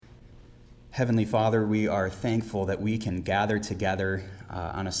Heavenly Father, we are thankful that we can gather together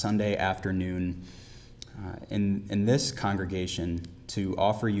on a Sunday afternoon in this congregation to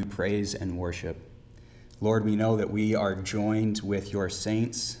offer you praise and worship. Lord, we know that we are joined with your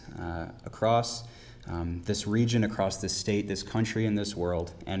saints across this region, across this state, this country, and this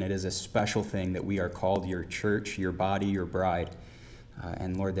world, and it is a special thing that we are called your church, your body, your bride.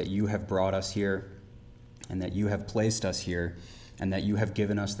 And Lord, that you have brought us here and that you have placed us here and that you have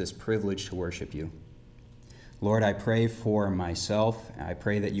given us this privilege to worship you. Lord, I pray for myself. I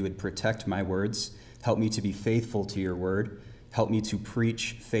pray that you would protect my words. Help me to be faithful to your word. Help me to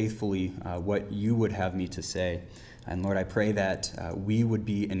preach faithfully what you would have me to say. And Lord, I pray that we would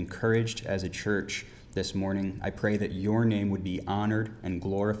be encouraged as a church this morning. I pray that your name would be honored and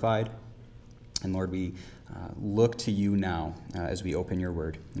glorified. And Lord, we look to you now as we open your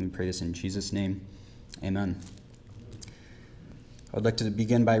word. And we pray this in Jesus' name. Amen. I'd like to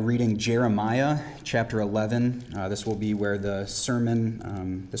begin by reading Jeremiah chapter 11. This will be where our sermon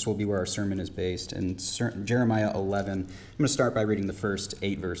is based. In Jeremiah 11, I'm going to start by reading the first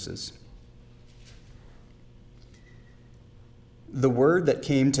 8 verses. The word that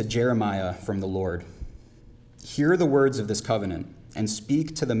came to Jeremiah from the Lord. Hear the words of this covenant, and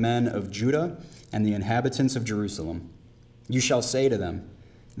speak to the men of Judah and the inhabitants of Jerusalem. You shall say to them,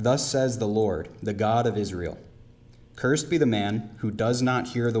 Thus says the Lord, the God of Israel. Cursed be the man who does not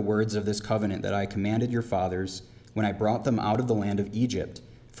hear the words of this covenant that I commanded your fathers when I brought them out of the land of Egypt,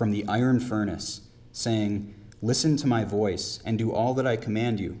 from the iron furnace, saying, Listen to my voice, and do all that I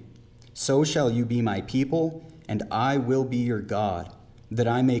command you. So shall you be my people, and I will be your God, that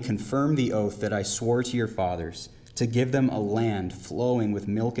I may confirm the oath that I swore to your fathers, to give them a land flowing with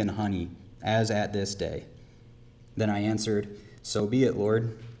milk and honey, as at this day. Then I answered, So be it,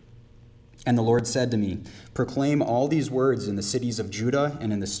 Lord. And the Lord said to me, Proclaim all these words in the cities of Judah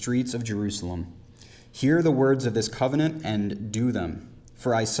and in the streets of Jerusalem. Hear the words of this covenant and do them.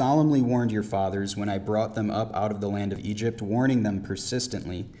 For I solemnly warned your fathers when I brought them up out of the land of Egypt, warning them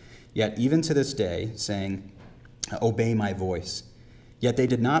persistently, yet even to this day, saying, Obey my voice. Yet they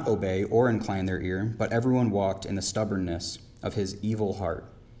did not obey or incline their ear, but everyone walked in the stubbornness of his evil heart.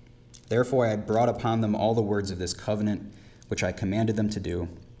 Therefore I had brought upon them all the words of this covenant, which I commanded them to do,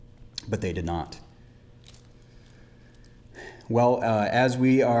 but they did not. Well, as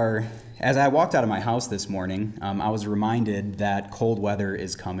I walked out of my house this morning, I was reminded that cold weather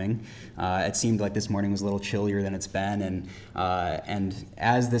is coming. It seemed like this morning was a little chillier than it's been, and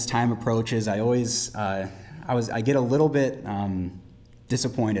as this time approaches, I get a little bit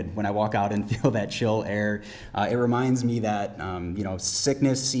disappointed when I walk out and feel that chill air. It reminds me that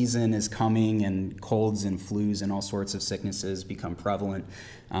sickness season is coming, and colds and flus and all sorts of sicknesses become prevalent.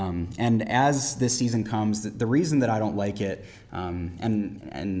 And as this season comes, the reason that I don't like it,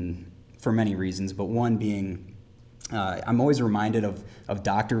 and for many reasons, but one being I'm always reminded of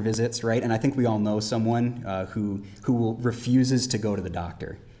doctor visits, right? And I think we all know someone who refuses to go to the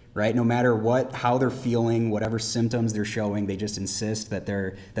doctor. Right? No matter how they're feeling, whatever symptoms they're showing, they just insist that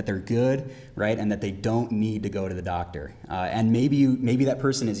they're good, right? And that they don't need to go to the doctor. And maybe that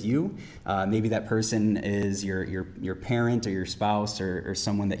person is you. Maybe that person is your parent or your spouse or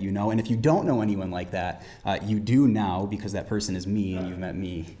someone that you know. And if you don't know anyone like that, you do now, because that person is me and you've met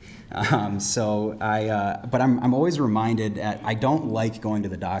me. But I'm always reminded that I don't like going to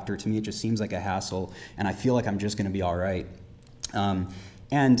the doctor. To me, it just seems like a hassle, and I feel like I'm just going to be all right.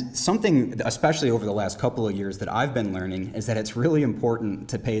 And something, especially over the last couple of years, that I've been learning is that it's really important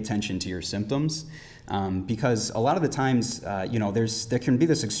to pay attention to your symptoms, because a lot of the times, there can be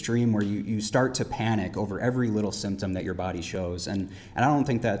this extreme where you start to panic over every little symptom that your body shows, and I don't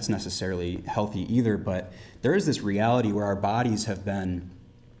think that's necessarily healthy either. But there is this reality where our bodies have been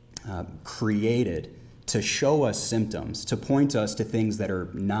created to show us symptoms, to point us to things that are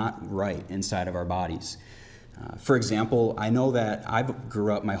not right inside of our bodies. For example, I know that I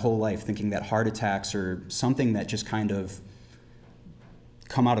grew up my whole life thinking that heart attacks are something that just kind of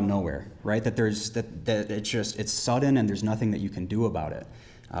come out of nowhere, right? That it's sudden and there's nothing that you can do about it.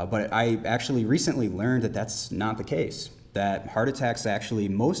 But I actually recently learned that that's not the case. That heart attacks actually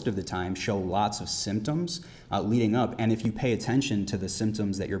most of the time show lots of symptoms leading up, and if you pay attention to the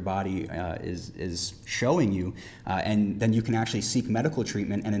symptoms that your body is showing you, and then you can actually seek medical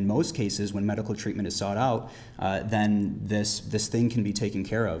treatment, and in most cases when medical treatment is sought out, then this thing can be taken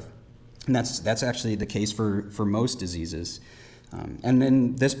care of. And that's actually the case for most diseases. And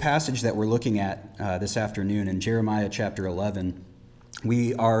in this passage that we're looking at this afternoon in Jeremiah chapter 11,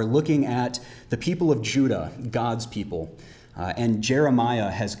 we are looking at the people of Judah, God's people, and Jeremiah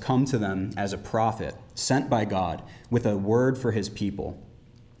has come to them as a prophet sent by God with a word for his people.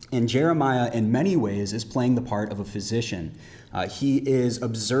 And Jeremiah, in many ways, is playing the part of a physician. He is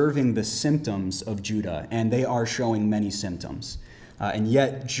observing the symptoms of Judah, and they are showing many symptoms. And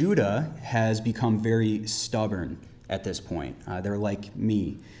yet, Judah has become very stubborn at this point. They're like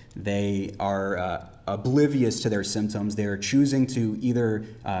me. They are oblivious to their symptoms. They are choosing to either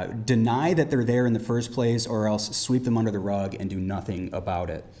deny that they're there in the first place or else sweep them under the rug and do nothing about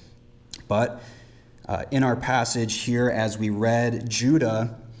it. But in our passage here, as we read,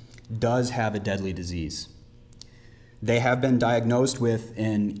 Judah does have a deadly disease. They have been diagnosed with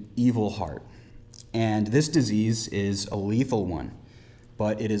an evil heart. And this disease is a lethal one,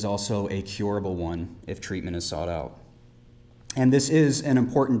 but it is also a curable one if treatment is sought out. And this is an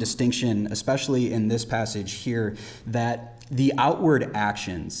important distinction, especially in this passage here, that the outward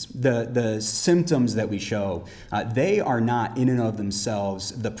actions, the symptoms that we show, they are not in and of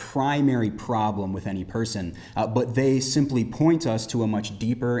themselves the primary problem with any person, but they simply point us to a much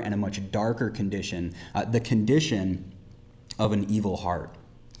deeper and a much darker condition, the condition of an evil heart.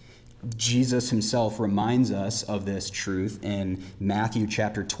 Jesus himself reminds us of this truth in Matthew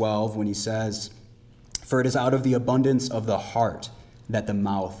chapter 12 when he says, "For it is out of the abundance of the heart that the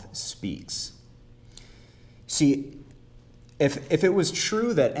mouth speaks." See, if it was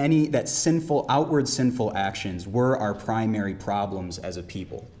true that outward sinful actions were our primary problems as a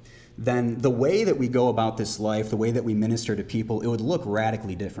people, then the way that we go about this life, the way that we minister to people, it would look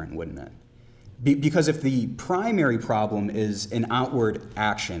radically different, wouldn't it? Because if the primary problem is an outward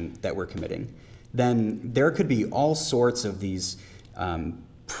action that we're committing, then there could be all sorts of these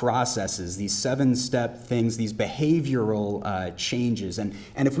processes, these 7-step things, these behavioral changes. And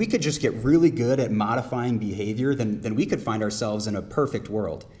if we could just get really good at modifying behavior, then we could find ourselves in a perfect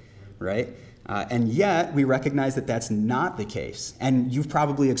world, right? And yet, we recognize that that's not the case. And you've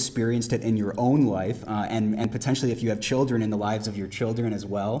probably experienced it in your own life, and potentially if you have children, in the lives of your children as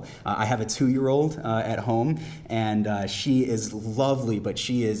well. I have a 2-year-old at home, and she is lovely, but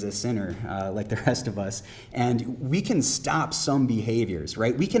she is a sinner, like the rest of us. And we can stop some behaviors,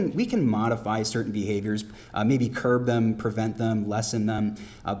 right? We can modify certain behaviors, maybe curb them, prevent them, lessen them.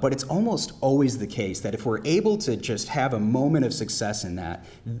 But it's almost always the case that if we're able to just have a moment of success in that,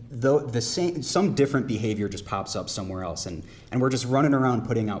 some different behavior just pops up somewhere else, and we're just running around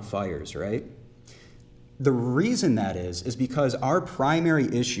putting out fires, right? The reason that is because our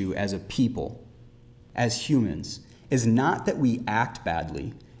primary issue as a people, as humans, is not that we act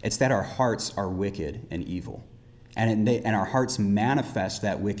badly, it's that our hearts are wicked and evil. And our hearts manifest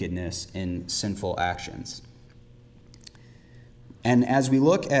that wickedness in sinful actions. And as we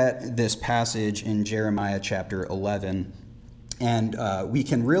look at this passage in Jeremiah chapter 11, and we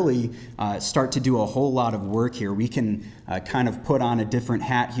can really start to do a whole lot of work here. We can kind of put on a different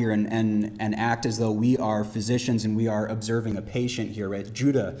hat here and act as though we are physicians and we are observing a patient here, right?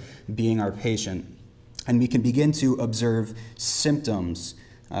 Judah being our patient. And we can begin to observe symptoms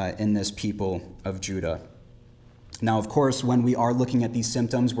in this people of Judah. Now, of course, when we are looking at these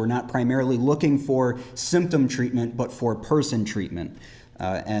symptoms, we're not primarily looking for symptom treatment, but for person treatment.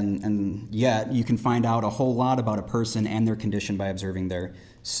 And yet, you can find out a whole lot about a person and their condition by observing their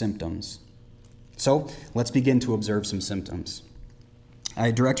symptoms. So, let's begin to observe some symptoms. I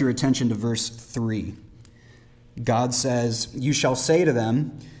direct your attention to verse 3. God says, "You shall say to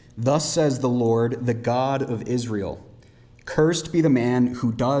them, 'Thus says the Lord, the God of Israel, cursed be the man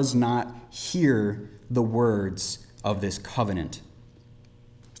who does not hear the words of this covenant.'"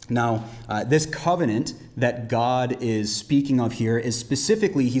 Now, this covenant that God is speaking of here is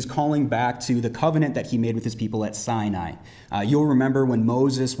specifically, he's calling back to the covenant that he made with his people at Sinai. You'll remember when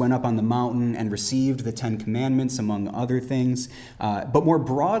Moses went up on the mountain and received the 10 Commandments, among other things. But more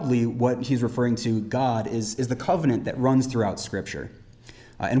broadly, what he's referring to, God, is the covenant that runs throughout Scripture.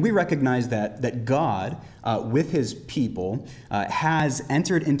 And we recognize that God, with his people, has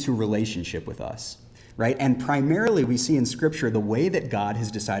entered into relationship with us. Right? And primarily we see in Scripture the way that God has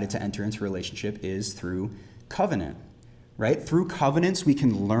decided to enter into relationship is through covenant. Right? Through covenants we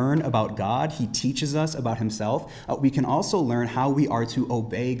can learn about God. He teaches us about himself. We can also learn how we are to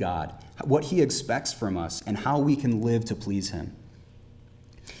obey God, what he expects from us, and how we can live to please him.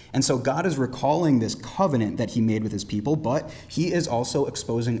 And so God is recalling this covenant that he made with his people, but he is also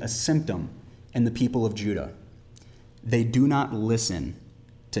exposing a symptom in the people of Judah. They do not listen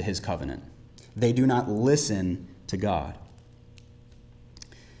to his covenant. They do not listen to God.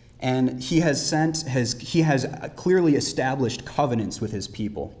 And he has clearly established covenants with his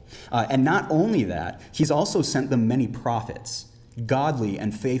people. And not only that, he's also sent them many prophets godly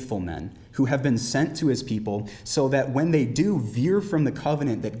and faithful men who have been sent to his people, so that when they do veer from the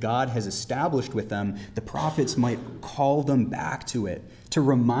covenant that God has established with them, the prophets might call them back to it, to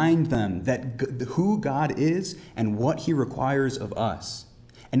remind them that who God is and what he requires of us.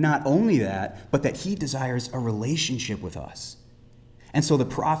 And not only that, but that he desires a relationship with us. And so the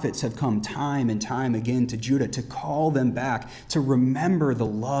prophets have come time and time again to Judah to call them back, to remember the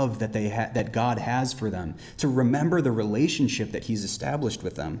love that that God has for them, to remember the relationship that he's established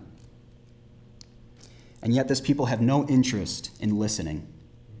with them. And yet this people have no interest in listening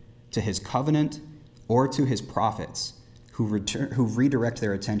to his covenant or to his prophets, who redirect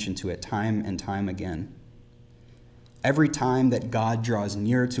their attention to it time and time again. Every time that God draws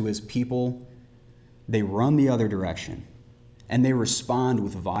near to his people, they run the other direction, and they respond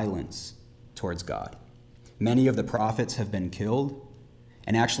with violence towards God. Many of the prophets have been killed,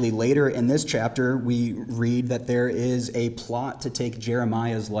 and actually later in this chapter, we read that there is a plot to take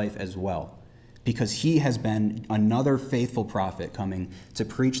Jeremiah's life as well, because he has been another faithful prophet coming to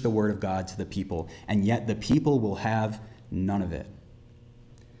preach the word of God to the people, and yet the people will have none of it.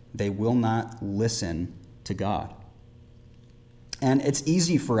 They will not listen to God. And it's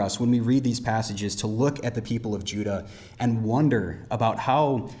easy for us when we read these passages to look at the people of Judah and wonder about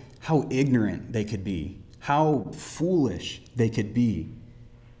how ignorant they could be, how foolish they could be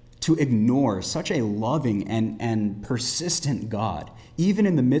to ignore such a loving and persistent God, even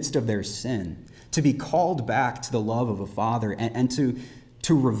in the midst of their sin, to be called back to the love of a father and to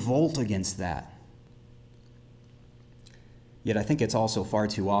revolt against that. Yet I think it's also far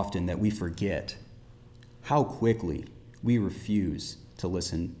too often that we forget how quickly we refuse to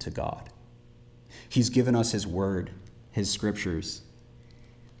listen to God. He's given us his word, his scriptures.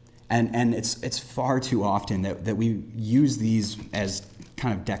 And it's far too often that we use these as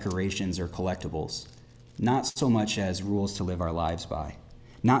kind of decorations or collectibles, not so much as rules to live our lives by,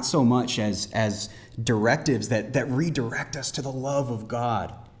 not so much as directives that redirect us to the love of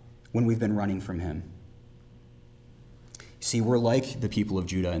God when we've been running from him. See, we're like the people of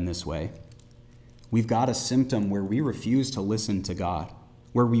Judah in this way. We've got a symptom where we refuse to listen to God,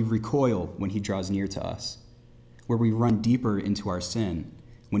 where we recoil when he draws near to us, where we run deeper into our sin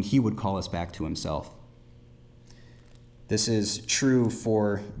when he would call us back to himself. This is true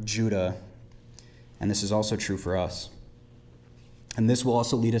for Judah, and this is also true for us. And this will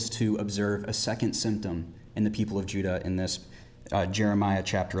also lead us to observe a second symptom in the people of Judah in this Jeremiah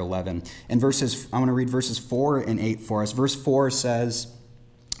chapter 11. And I want to read verses 4 and 8 for us. Verse 4 says,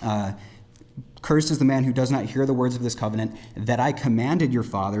 "Cursed is the man who does not hear the words of this covenant that I commanded your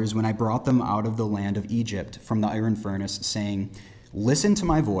fathers when I brought them out of the land of Egypt from the iron furnace, saying, listen to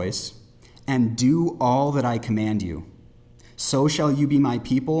my voice and do all that I command you. So shall you be my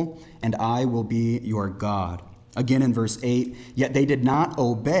people, and I will be your God." Again in verse 8, "Yet they did not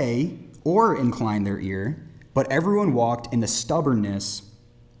obey or incline their ear, but everyone walked in the stubbornness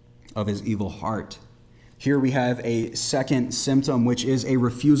of his evil heart." Here we have a second symptom, which is a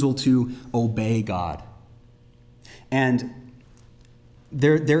refusal to obey God. And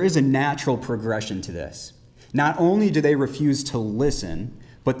there is a natural progression to this. Not only do they refuse to listen,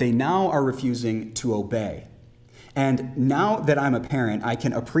 but they now are refusing to obey. And now that I'm a parent, I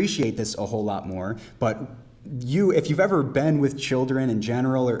can appreciate this a whole lot more. But if you've ever been with children in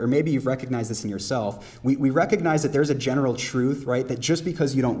general, or maybe you've recognized this in yourself, we recognize that there's a general truth, right? That just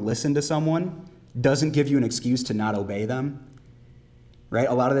because you don't listen to someone doesn't give you an excuse to not obey them, right?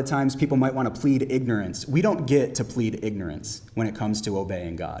 A lot of the times people might want to plead ignorance. We don't get to plead ignorance when it comes to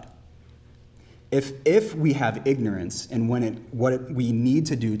obeying God. If we have ignorance in what we need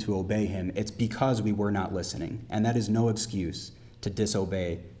to do to obey him, it's because we were not listening, and that is no excuse to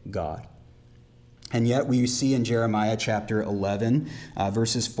disobey God. And yet we see in Jeremiah chapter 11,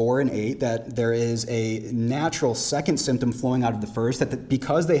 verses 4 and 8, that there is a natural second symptom flowing out of the first, that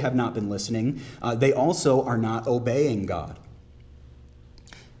because they have not been listening, they also are not obeying God.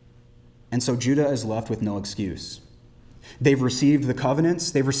 And so Judah is left with no excuse. They've received the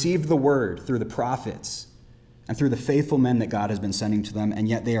covenants, they've received the word through the prophets and through the faithful men that God has been sending to them, and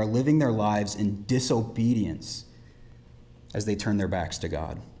yet they are living their lives in disobedience as they turn their backs to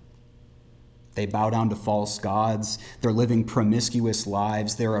God. They bow down to false gods. They're living promiscuous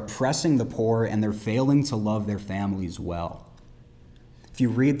lives. They're oppressing the poor, and they're failing to love their families well. If you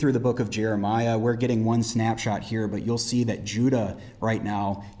read through the book of Jeremiah, we're getting one snapshot here, but you'll see that Judah right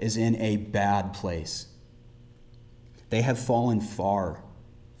now is in a bad place. They have fallen far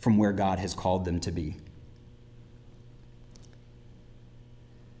from where God has called them to be.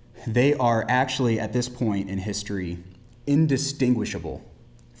 They are actually, at this point in history, indistinguishable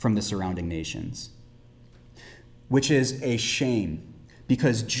from the surrounding nations. which is a shame,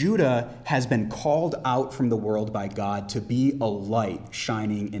 because Judah has been called out from the world by God to be a light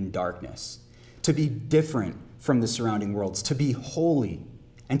shining in darkness, to be different from the surrounding worlds, to be holy,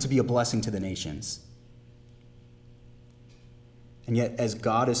 and to be a blessing to the nations. And yet, as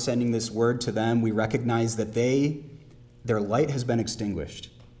God is sending this word to them, we recognize that their light has been extinguished.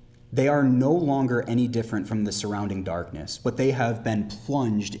 They are no longer any different from the surrounding darkness, but they have been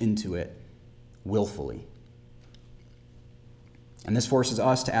plunged into it willfully. And this forces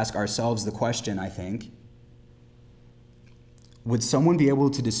us to ask ourselves the question, I think, would someone be able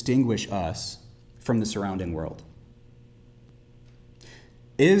to distinguish us from the surrounding world?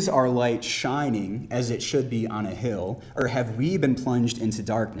 Is our light shining as it should be on a hill, or have we been plunged into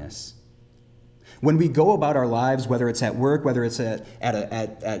darkness? When we go about our lives, whether it's at work, whether it's in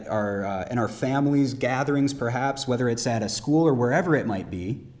our families' gatherings perhaps, whether it's at a school or wherever it might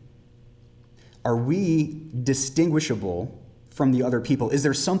be, are we distinguishable from the other people? Is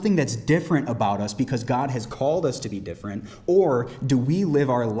there something that's different about us because God has called us to be different? Or do we live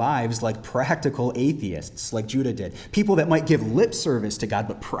our lives like practical atheists, like Judah did? People that might give lip service to God,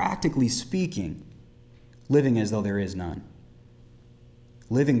 but practically speaking, living as though there is none.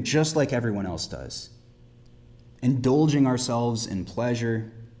 Living just like everyone else does. Indulging ourselves in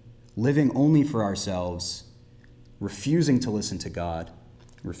pleasure, living only for ourselves, refusing to listen to God,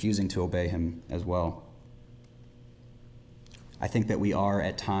 refusing to obey him as well. I think that we are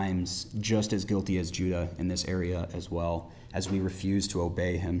at times just as guilty as Judah in this area as well, as we refuse to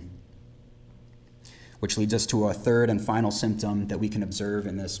obey him. Which leads us to a third and final symptom that we can observe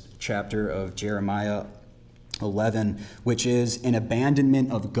in this chapter of Jeremiah 11, which is an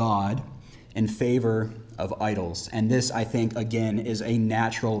abandonment of God in favor of idols. And this, I think, again, is a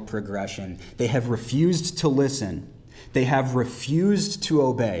natural progression. They have refused to listen. They have refused to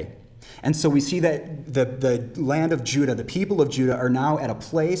obey. And so we see that the land of Judah, the people of Judah, are now at a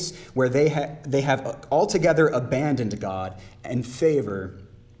place where they have altogether abandoned God in favor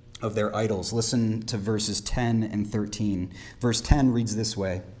of their idols. Listen to verses 10 and 13. Verse 10 reads this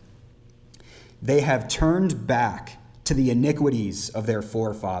way: "They have turned back to the iniquities of their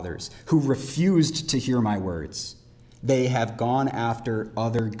forefathers, who refused to hear my words. They have gone after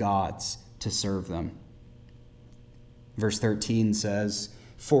other gods to serve them." Verse 13 says,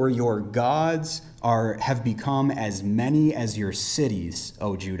 "For your gods have become as many as your cities,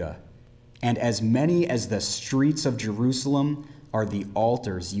 O Judah, and as many as the streets of Jerusalem are the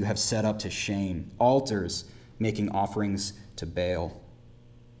altars you have set up to shame, altars making offerings to Baal."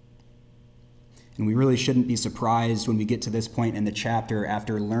 And we really shouldn't be surprised when we get to this point in the chapter,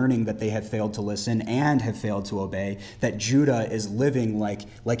 after learning that they have failed to listen and have failed to obey, that Judah is living like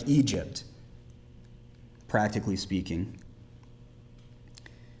Egypt, practically speaking.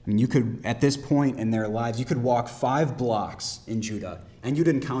 I mean, you could, at this point in their lives, you could walk 5 blocks in Judah, and you'd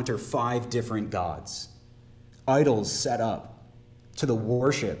encounter 5 different gods, idols set up to the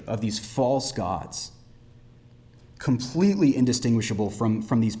worship of these false gods, completely indistinguishable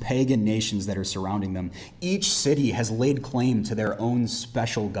from these pagan nations that are surrounding them. Each city has laid claim to their own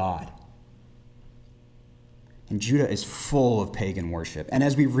special god. And Judah is full of pagan worship. And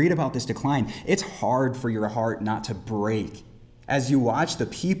as we read about this decline, it's hard for your heart not to break as you watch the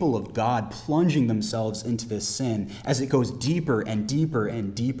people of God plunging themselves into this sin as it goes deeper and deeper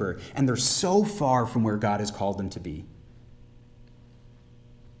and deeper, and they're so far from where God has called them to be.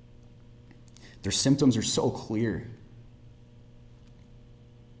 Their symptoms are so clear.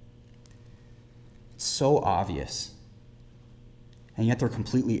 It's so obvious. And yet they're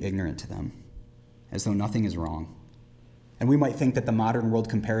completely ignorant to them, as though nothing is wrong. And we might think that the modern world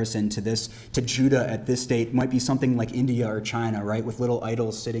comparison to Judah at this state might be something like India or China, right, with little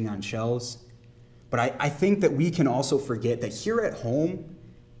idols sitting on shelves. But I think that we can also forget that here at home,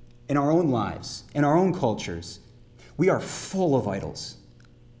 in our own lives, in our own cultures, we are full of idols.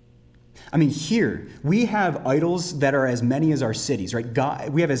 I mean, here, we have idols that are as many as our cities,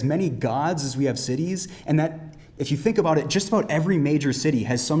 right? We have as many gods as we have cities, and that, if you think about it, just about every major city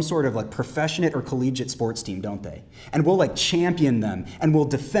has some sort of professionate or collegiate sports team, don't they? And we'll champion them, and we'll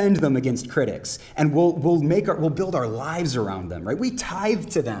defend them against critics, and we'll build our lives around them, right? We tithe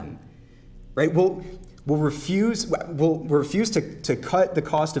to them, right? We'll refuse to cut the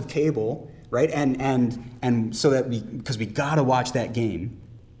cost of cable, right? And so that because we gotta watch that game.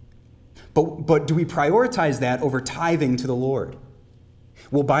 But do we prioritize that over tithing to the Lord?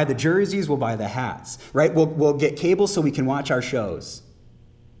 We'll buy the jerseys, we'll buy the hats, right? We'll get cable so we can watch our shows.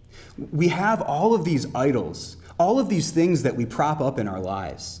 We have all of these idols, all of these things that we prop up in our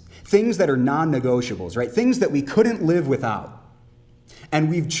lives, things that are non-negotiables, right? Things that we couldn't live without. And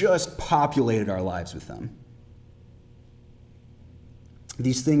we've just populated our lives with them.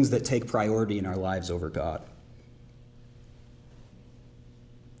 these things that take priority in our lives over God.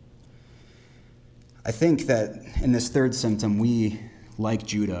 I think that in this third symptom, we, like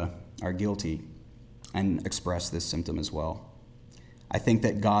Judah, are guilty and express this symptom as well. I think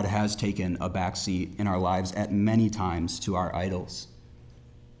that God has taken a backseat in our lives at many times to our idols.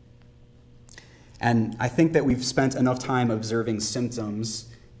 And I think that we've spent enough time observing symptoms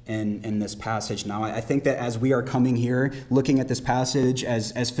in this passage now. I think that as we are coming here, looking at this passage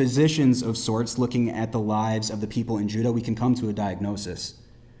as physicians of sorts, looking at the lives of the people in Judah, we can come to a diagnosis.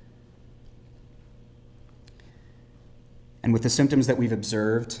 And with the symptoms that we've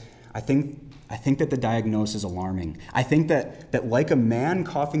observed, I think that the diagnosis is alarming. I think that like a man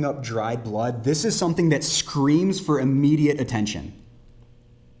coughing up dried blood, this is something that screams for immediate attention.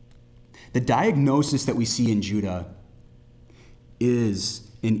 The diagnosis that we see in Judah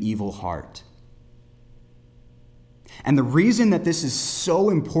is an evil heart. And the reason that this is so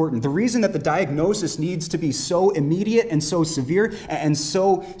important, the reason that the diagnosis needs to be so immediate and so severe and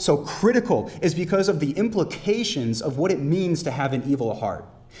so critical is because of the implications of what it means to have an evil heart.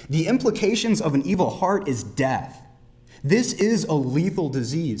 The implications of an evil heart is death. This is a lethal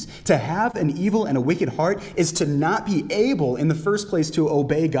disease. To have an evil and a wicked heart is to not be able, in the first place, to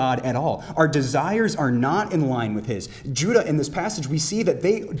obey God at all. Our desires are not in line with His. Judah, in this passage, we see that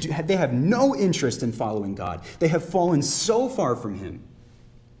they have no interest in following God. They have fallen so far from Him.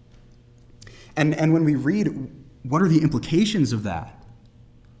 And when we read, what are the implications of that?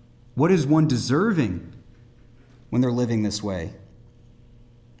 What is one deserving when they're living this way?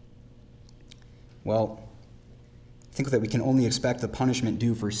 Well, I think that we can only expect the punishment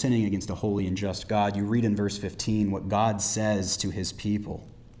due for sinning against a holy and just God. You read in verse 15 what God says to His people.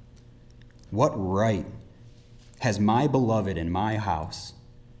 What right has my beloved in my house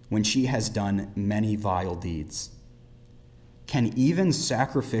when she has done many vile deeds? Can even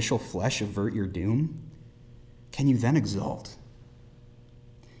sacrificial flesh avert your doom? Can you then exult?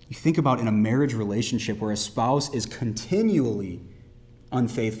 You think about in a marriage relationship where a spouse is continually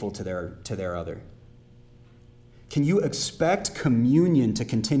unfaithful to their other. Can you expect communion to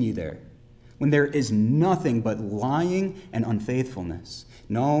continue there when there is nothing but lying and unfaithfulness?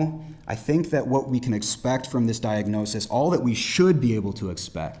 No, I think that what we can expect from this diagnosis, all that we should be able to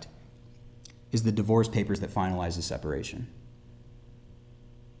expect, is the divorce papers that finalize the separation.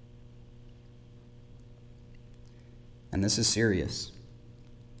 And this is serious.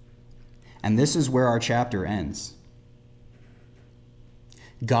 And this is where our chapter ends.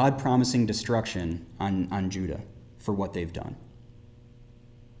 God promising destruction on Judah for what they've done.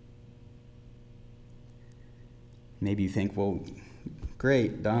 Maybe you think, well,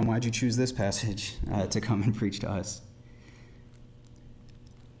 great, Don, why'd you choose this passage to come and preach to us?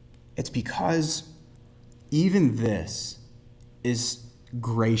 It's because even this is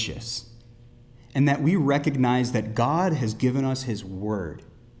gracious, and that we recognize that God has given us His word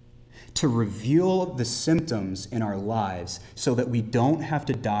to reveal the symptoms in our lives so that we don't have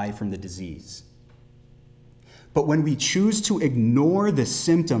to die from the disease. But when we choose to ignore the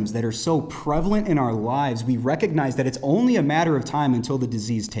symptoms that are so prevalent in our lives, we recognize that it's only a matter of time until the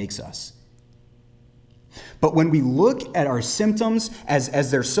disease takes us. But when we look at our symptoms as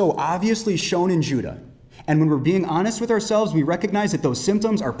they're so obviously shown in Judah, and when we're being honest with ourselves, we recognize that those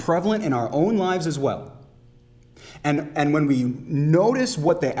symptoms are prevalent in our own lives as well. And when we notice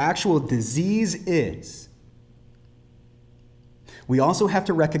what the actual disease is, we also have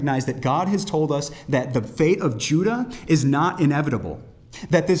to recognize that God has told us that the fate of Judah is not inevitable.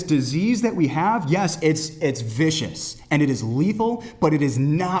 That this disease that we have, yes, it's vicious and it is lethal, but it is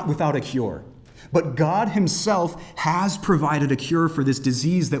not without a cure. But God Himself has provided a cure for this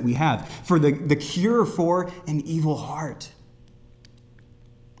disease that we have, for the cure for an evil heart.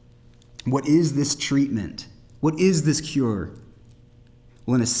 What is this treatment? What is this cure?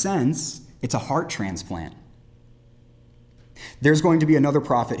 Well, in a sense, it's a heart transplant. There's going to be another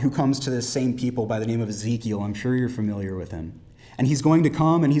prophet who comes to the same people by the name of Ezekiel. I'm sure you're familiar with him. And he's going to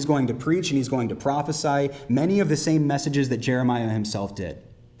come and he's going to preach and he's going to prophesy many of the same messages that Jeremiah himself did.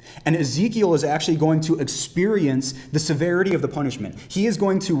 And Ezekiel is actually going to experience the severity of the punishment. He is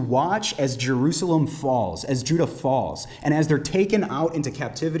going to watch as Jerusalem falls, as Judah falls, and as they're taken out into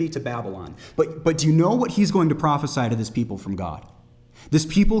captivity to Babylon. But do you know what he's going to prophesy to this people from God? This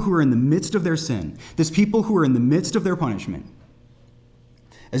people who are in the midst of their sin, this people who are in the midst of their punishment.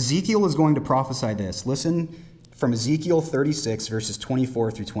 Ezekiel is going to prophesy this. Listen from Ezekiel 36, verses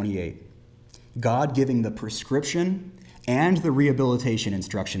 24 through 28. God giving the prescription and the rehabilitation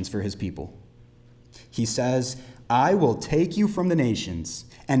instructions for His people. He says, I will take you from the nations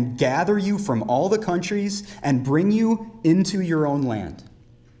and gather you from all the countries and bring you into your own land.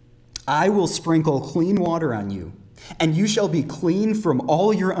 I will sprinkle clean water on you, and you shall be clean from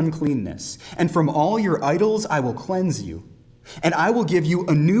all your uncleanness, and from all your idols I will cleanse you. And I will give you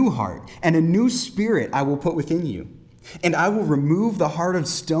a new heart, and a new spirit I will put within you. And I will remove the heart of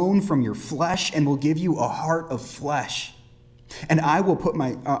stone from your flesh, and will give you a heart of flesh. And I will put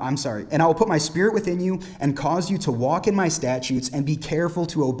my spirit within you, and cause you to walk in my statutes, and be careful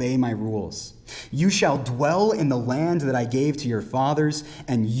to obey my rules. You shall dwell in the land that I gave to your fathers,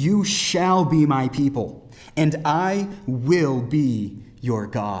 and you shall be my people, and I will be your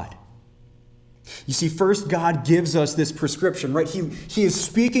God. You see, first God gives us this prescription, right? He is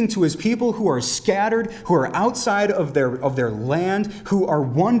speaking to his people who are scattered, who are outside of their land, who are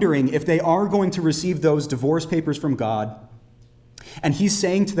wondering if they are going to receive those divorce papers from God. And he's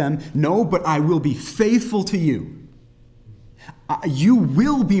saying to them, no, but I will be faithful to you. You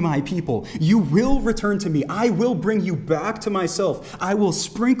will be my people. You will return to me. I will bring you back to myself. I will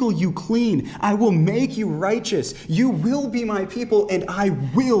sprinkle you clean. I will make you righteous. You will be my people, and I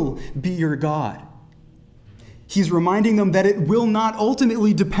will be your God. He's reminding them that it will not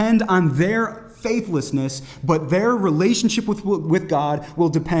ultimately depend on their faithlessness, but their relationship with God will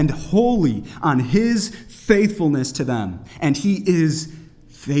depend wholly on his faithfulness to them. And he is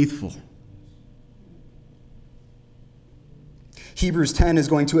faithful. Hebrews 10 is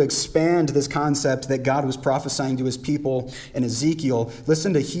going to expand this concept that God was prophesying to his people in Ezekiel.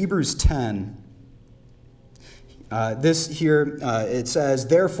 Listen to Hebrews 10. It says,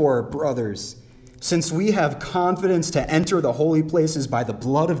 therefore, brothers, since we have confidence to enter the holy places by the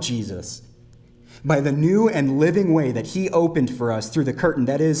blood of Jesus, by the new and living way that he opened for us through the curtain,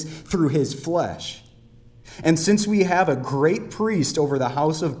 that is, through his flesh. And since we have a great priest over the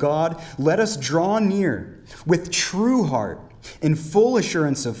house of God, let us draw near with true heart, in full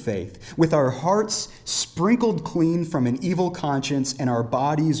assurance of faith, with our hearts sprinkled clean from an evil conscience and our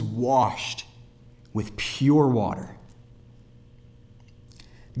bodies washed with pure water.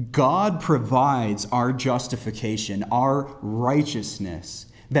 God provides our justification, our righteousness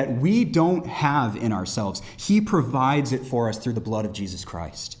that we don't have in ourselves. He provides it for us through the blood of Jesus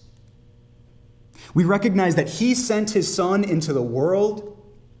Christ. We recognize that he sent his Son into the world,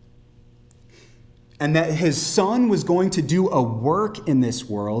 and that his Son was going to do a work in this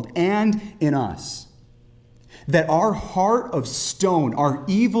world and in us. That our heart of stone, our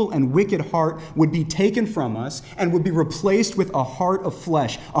evil and wicked heart, would be taken from us and would be replaced with a heart of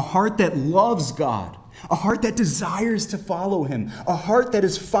flesh, a heart that loves God, a heart that desires to follow him, a heart that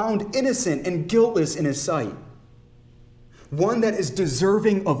is found innocent and guiltless in his sight. One that is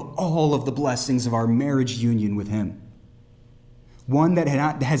deserving of all of the blessings of our marriage union with him. One that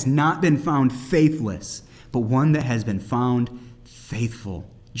has not been found faithless, but one that has been found faithful,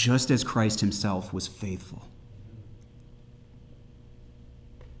 just as Christ himself was faithful.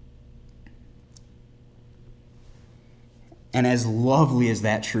 And as lovely as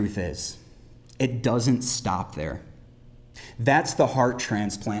that truth is, it doesn't stop there. That's the heart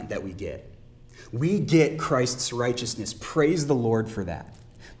transplant that we get. We get Christ's righteousness. Praise the Lord for that.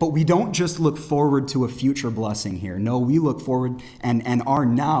 But we don't just look forward to a future blessing here. No, we look forward and are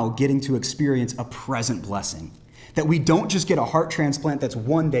now getting to experience a present blessing. That we don't just get a heart transplant that's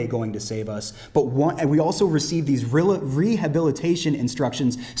one day going to save us, and we also receive these rehabilitation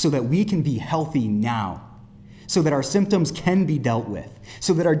instructions so that we can be healthy now. So that our symptoms can be dealt with.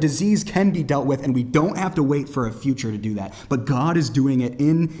 So that our disease can be dealt with, and we don't have to wait for a future to do that. But God is doing it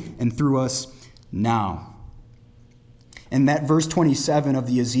in and through us now. In that verse 27 of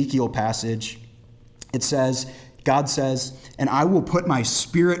the Ezekiel passage, it says, God says, and I will put my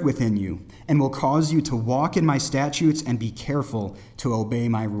spirit within you and will cause you to walk in my statutes and be careful to obey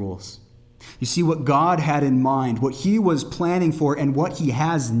my rules. You see what God had in mind, what he was planning for, and what he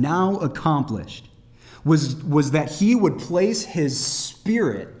has now accomplished was that he would place his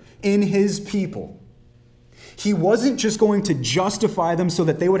spirit in his people. He wasn't just going to justify them so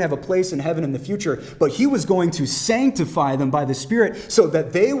that they would have a place in heaven in the future, but he was going to sanctify them by the Spirit so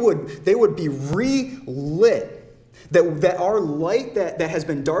that they would be relit, that our light that has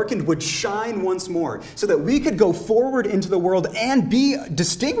been darkened would shine once more, so that we could go forward into the world and be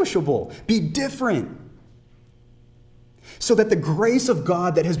distinguishable, be different. So that the grace of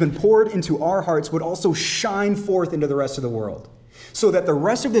God that has been poured into our hearts would also shine forth into the rest of the world. So that the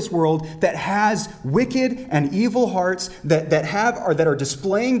rest of this world that has wicked and evil hearts that are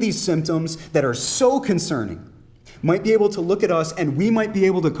displaying these symptoms that are so concerning might be able to look at us, and we might be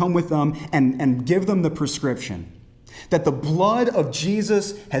able to come with them and give them the prescription. That the blood of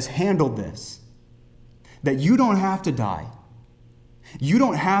Jesus has handled this. That you don't have to die. You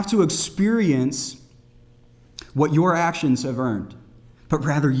don't have to experience what your actions have earned. but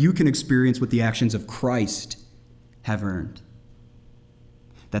rather you can experience what the actions of Christ have earned.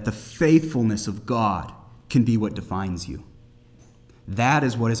 That the faithfulness of God can be what defines you. That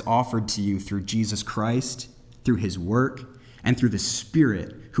is what is offered to you through Jesus Christ, through his work, and through the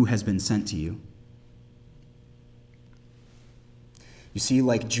Spirit who has been sent to you. You see,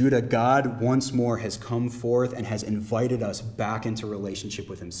 like Judah, God once more has come forth and has invited us back into relationship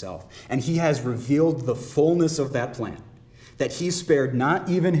with himself. And he has revealed the fullness of that plan, that he spared not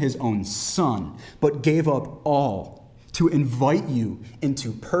even his own son, but gave up all to invite you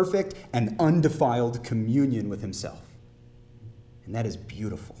into perfect and undefiled communion with himself. And that is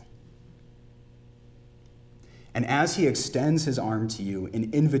beautiful. And as he extends his arm to you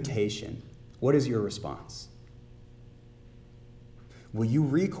in invitation, what is your response? Will you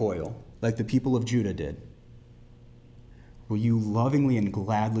recoil like the people of Judah did? Will you lovingly and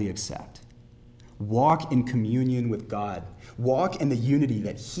gladly accept? Walk in communion with God. Walk in the unity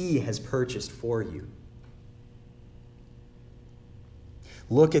that he has purchased for you.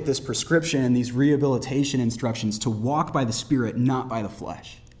 Look at this prescription and these rehabilitation instructions to walk by the Spirit, not by the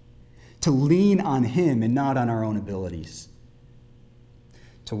flesh. To lean on him and not on our own abilities.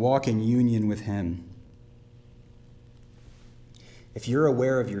 To walk in union with him. If you're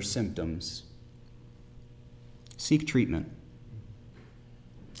aware of your symptoms, seek treatment.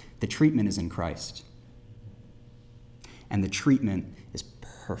 The treatment is in Christ. And the treatment is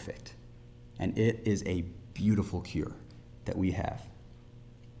perfect. And it is a beautiful cure that we have.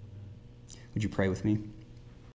 Would you pray with me?